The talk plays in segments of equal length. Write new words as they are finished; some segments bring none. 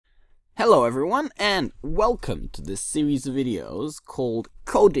Hello everyone, and welcome to this series of videos called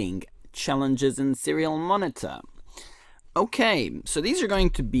Coding Challenges in Serial Monitor. Okay, so these are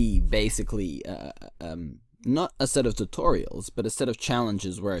going to be basically not a set of tutorials, but a set of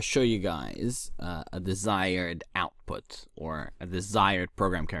challenges where I show you guys a desired output or a desired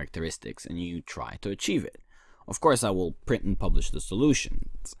program characteristics, and you try to achieve it. Of course, I will print and publish the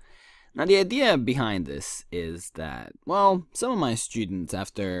solutions. Now, the idea behind this is that, well, some of my students,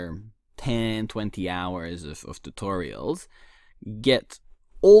 after 10-20 hours of tutorials, get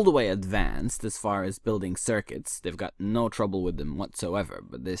all the way advanced as far as building circuits. They've got no trouble with them whatsoever,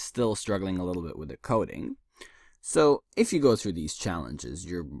 but they're still struggling a little bit with the coding. So if you go through these challenges,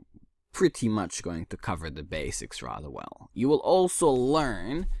 you're pretty much going to cover the basics rather well. You will also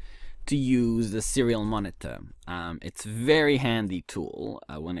learn to use the serial monitor. It's a very handy tool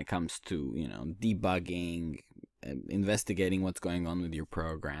when it comes to, debugging, investigating what's going on with your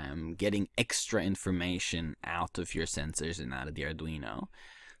program, getting extra information out of your sensors and out of the Arduino.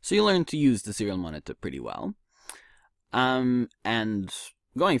 So you learn to use the serial monitor pretty well. And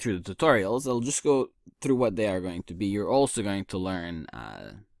going through the tutorials, I'll just go through what they are going to be. You're also going to learn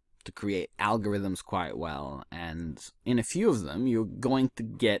to create algorithms quite well, and in a few of them, you're going to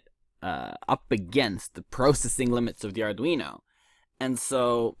get up against the processing limits of the Arduino. And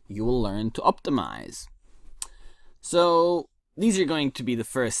so you will learn to optimize. So these are going to be the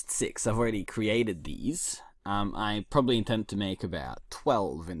first 6. I've already created these. I probably intend to make about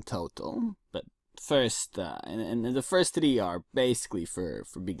 12 in total. But first, and the first 3 are basically for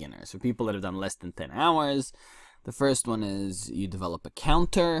beginners, for people that have done less than 10 hours. The first one is you develop a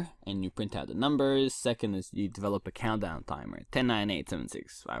counter and you print out the numbers. Second is you develop a countdown timer. 10, 9, 8, 7,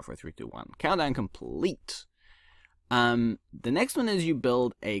 6, 5, 4, 3, 2, 1. Countdown complete. The next one is you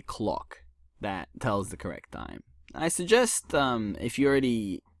build a clock that tells the correct time. I suggest, if you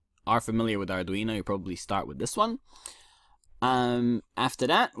already are familiar with Arduino, you probably start with this one. After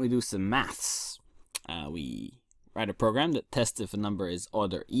that, we do some maths. We write a program that tests if a number is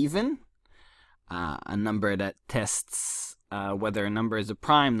odd or even. A number that tests whether a number is a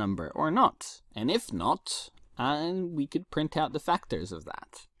prime number or not. And if not, we could print out the factors of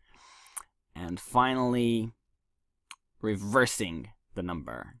that. And finally, reversing the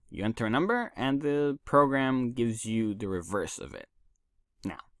number. You enter a number and the program gives you the reverse of it.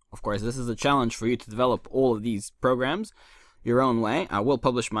 Now, of course, this is a challenge for you to develop all of these programs your own way. I will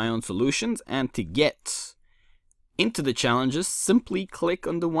publish my own solutions, and to get into the challenges, simply click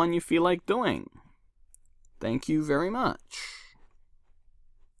on the one you feel like doing. Thank you very much.